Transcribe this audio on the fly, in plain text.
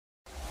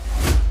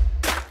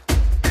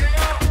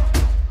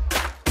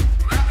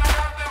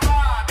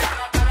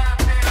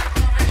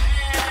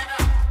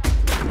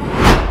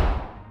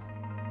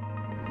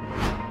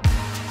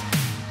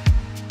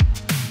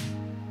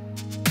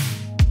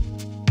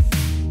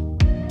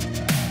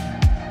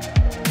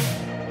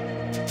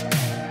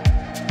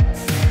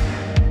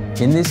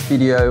In this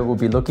video, we'll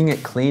be looking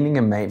at cleaning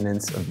and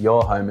maintenance of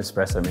your home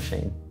espresso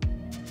machine.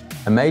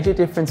 A major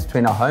difference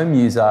between a home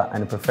user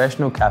and a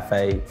professional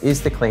cafe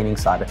is the cleaning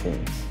side of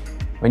things.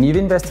 When you've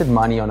invested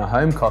money on a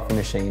home coffee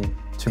machine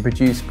to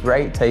produce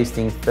great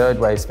tasting third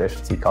wave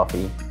specialty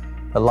coffee,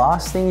 the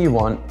last thing you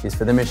want is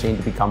for the machine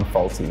to become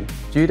faulty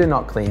due to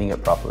not cleaning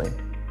it properly.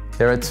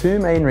 There are two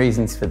main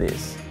reasons for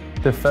this.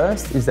 The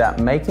first is that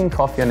making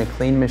coffee on a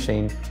clean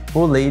machine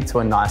will lead to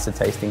a nicer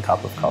tasting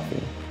cup of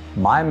coffee.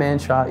 My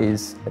mantra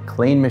is a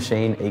clean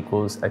machine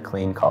equals a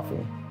clean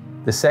coffee.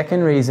 The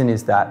second reason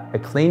is that a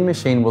clean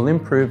machine will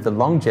improve the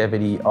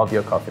longevity of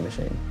your coffee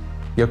machine.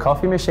 Your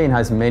coffee machine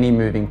has many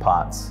moving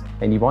parts,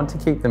 and you want to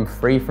keep them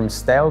free from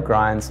stale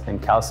grinds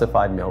and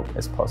calcified milk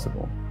as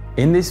possible.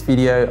 In this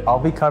video, I'll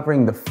be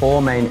covering the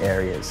four main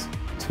areas,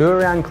 two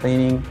around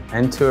cleaning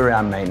and two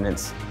around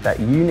maintenance that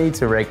you need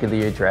to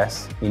regularly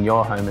address in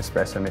your home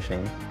espresso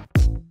machine.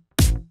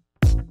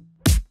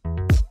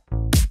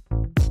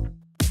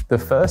 The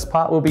first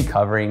part we'll be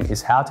covering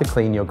is how to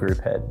clean your group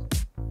head.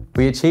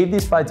 We achieve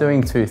this by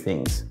doing two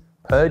things,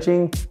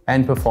 purging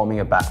and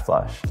performing a back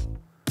flush.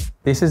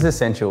 This is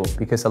essential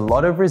because a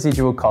lot of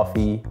residual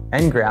coffee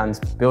and grounds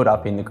build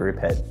up in the group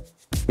head.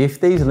 If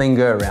these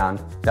linger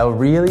around, they'll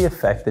really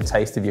affect the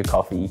taste of your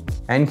coffee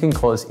and can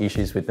cause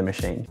issues with the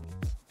machine.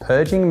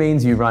 Purging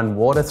means you run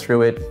water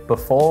through it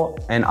before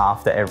and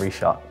after every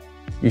shot.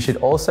 You should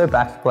also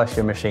back flush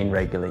your machine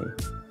regularly.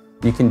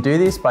 You can do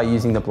this by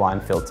using the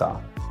blind filter.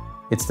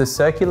 It's the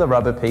circular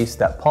rubber piece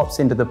that pops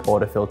into the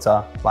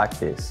portafilter like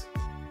this.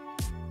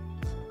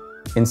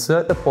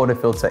 Insert the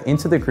portafilter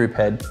into the group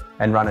head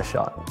and run a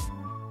shot.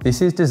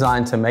 This is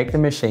designed to make the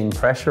machine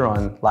pressure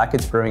on like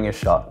it's brewing a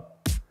shot.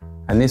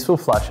 And this will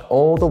flush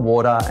all the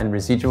water and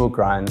residual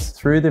grinds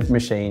through the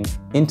machine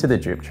into the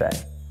drip tray,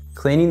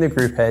 cleaning the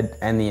group head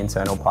and the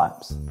internal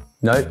pipes.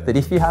 Note that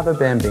if you have a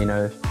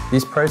Bambino,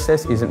 this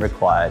process isn't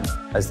required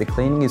as the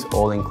cleaning is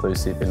all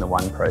inclusive in the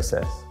one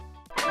process.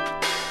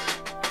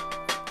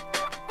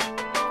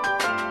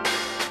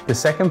 The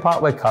second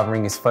part we're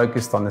covering is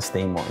focused on the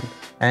steam wand,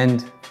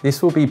 and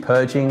this will be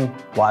purging,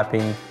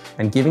 wiping,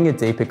 and giving a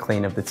deeper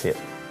clean of the tip.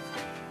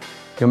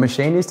 Your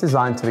machine is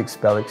designed to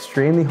expel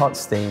extremely hot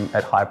steam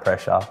at high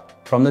pressure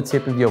from the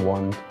tip of your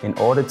wand in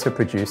order to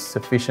produce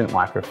sufficient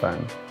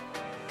microfoam.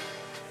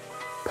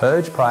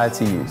 Purge prior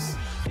to use.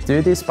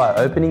 Do this by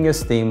opening your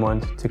steam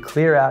wand to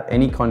clear out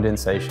any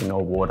condensation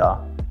or water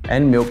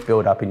and milk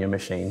buildup in your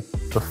machine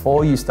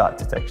before you start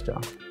to texture.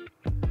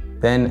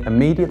 Then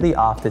immediately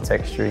after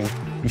texturing,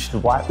 you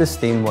should wipe the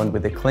steam wand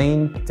with a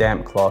clean,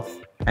 damp cloth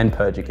and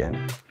purge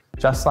again,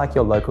 just like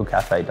your local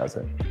cafe does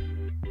it.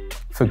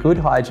 For good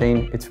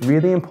hygiene, it's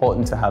really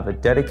important to have a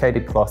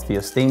dedicated cloth for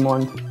your steam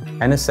wand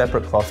and a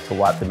separate cloth to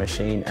wipe the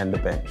machine and the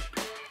bench.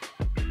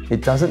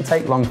 It doesn't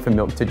take long for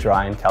milk to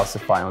dry and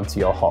calcify onto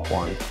your hot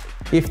wand.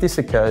 If this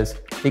occurs,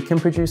 it can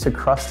produce a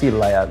crusty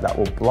layer that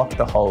will block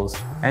the holes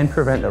and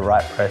prevent the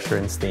right pressure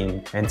and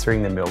steam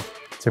entering the milk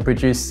to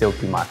produce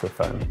silky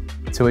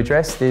microfoam. To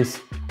address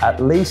this, at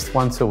least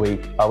once a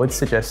week, I would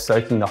suggest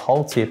soaking the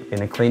whole tip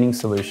in a cleaning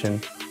solution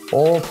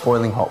or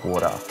boiling hot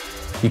water.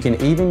 You can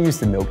even use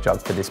the milk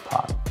jug for this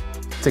part.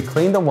 To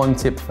clean the wand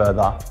tip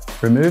further,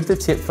 remove the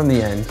tip from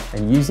the end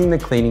and using the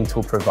cleaning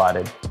tool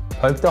provided,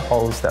 poke the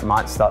holes that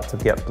might start to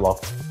get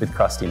blocked with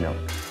crusty milk.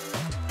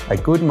 A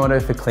good motto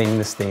for cleaning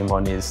the steam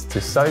wand is to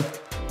soak,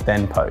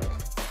 then poke.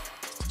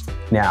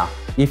 Now,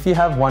 if you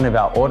have one of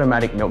our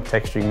automatic milk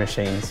texturing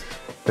machines,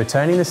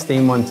 returning the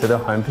steam wand to the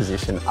home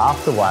position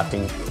after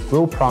wiping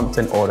will prompt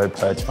an auto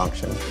purge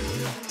function.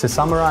 To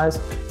summarize,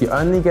 you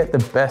only get the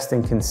best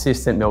and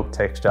consistent milk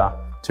texture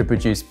to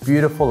produce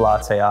beautiful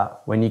latte art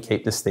when you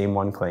keep the steam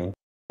wand clean.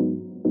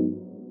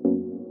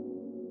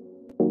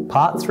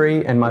 Part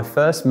 3 and my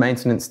first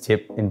maintenance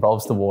tip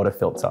involves the water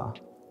filter.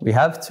 We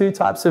have two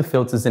types of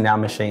filters in our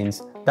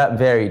machines that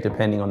vary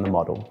depending on the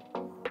model.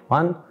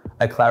 One,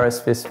 a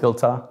Clarisfist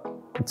filter,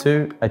 and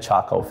two, a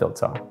charcoal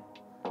filter.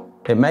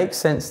 It makes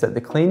sense that the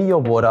cleaner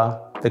your water,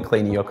 the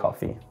cleaner your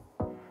coffee.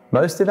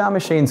 Most of our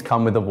machines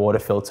come with a water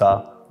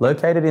filter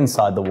located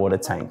inside the water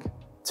tank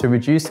to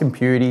reduce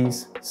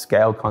impurities,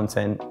 scale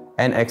content,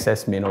 and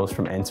excess minerals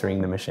from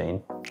entering the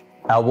machine.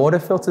 Our water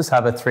filters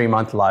have a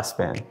 3-month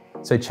lifespan,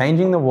 so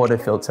changing the water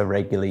filter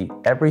regularly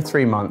every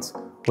 3 months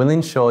will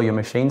ensure your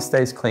machine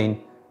stays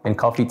clean and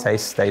coffee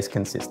taste stays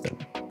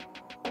consistent.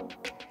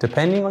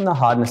 Depending on the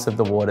hardness of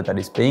the water that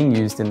is being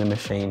used in the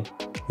machine,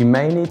 you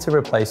may need to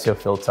replace your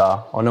filter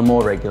on a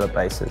more regular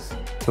basis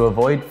to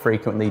avoid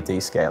frequently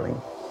descaling.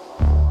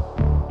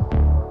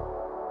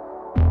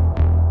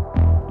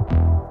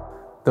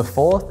 The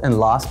fourth and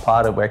last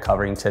part we're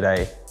covering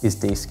today is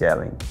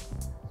descaling.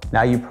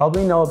 Now you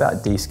probably know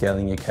about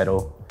descaling your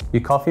kettle.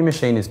 Your coffee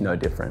machine is no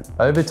different.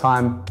 Over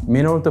time,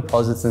 mineral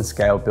deposits and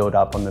scale build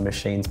up on the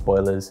machine's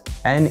boilers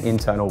and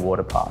internal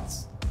water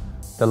parts.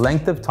 The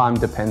length of time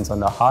depends on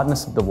the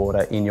hardness of the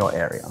water in your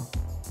area.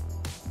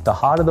 The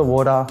harder the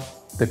water,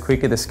 the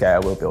quicker the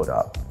scale will build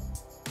up.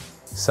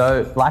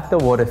 So, like the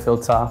water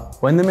filter,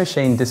 when the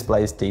machine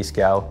displays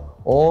descale,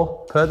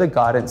 or per the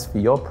guidance for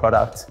your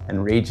product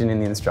and region in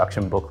the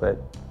instruction booklet,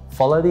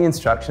 follow the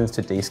instructions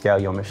to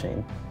descale your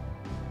machine.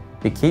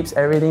 It keeps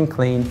everything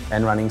clean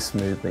and running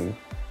smoothly.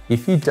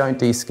 If you don't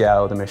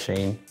descale the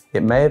machine,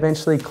 it may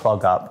eventually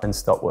clog up and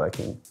stop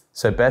working,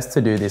 so best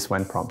to do this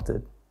when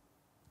prompted.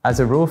 As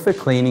a rule for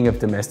cleaning of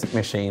domestic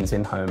machines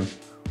in home,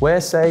 where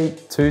say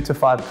 2 to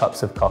 5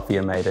 cups of coffee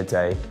are made a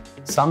day,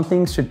 some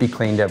things should be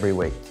cleaned every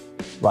week,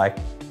 like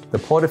the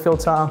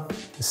portafilter,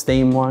 the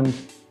steam wand,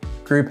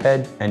 group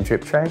head and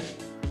drip tray.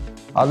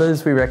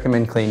 Others we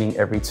recommend cleaning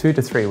every 2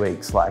 to 3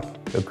 weeks, like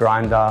your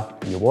grinder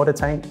and your water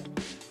tank.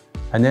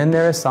 And then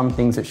there are some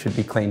things that should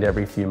be cleaned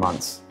every few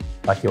months,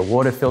 like your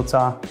water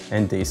filter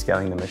and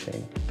descaling the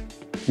machine.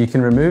 You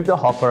can remove the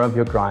hopper of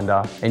your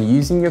grinder and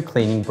using your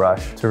cleaning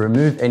brush to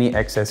remove any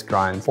excess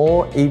grinds,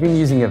 or even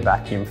using a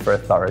vacuum for a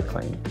thorough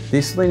clean.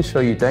 This will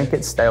ensure you don't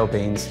get stale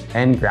beans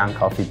and ground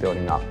coffee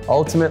building up.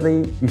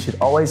 Ultimately, you should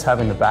always have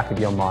in the back of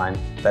your mind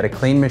that a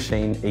clean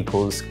machine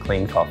equals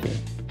clean coffee.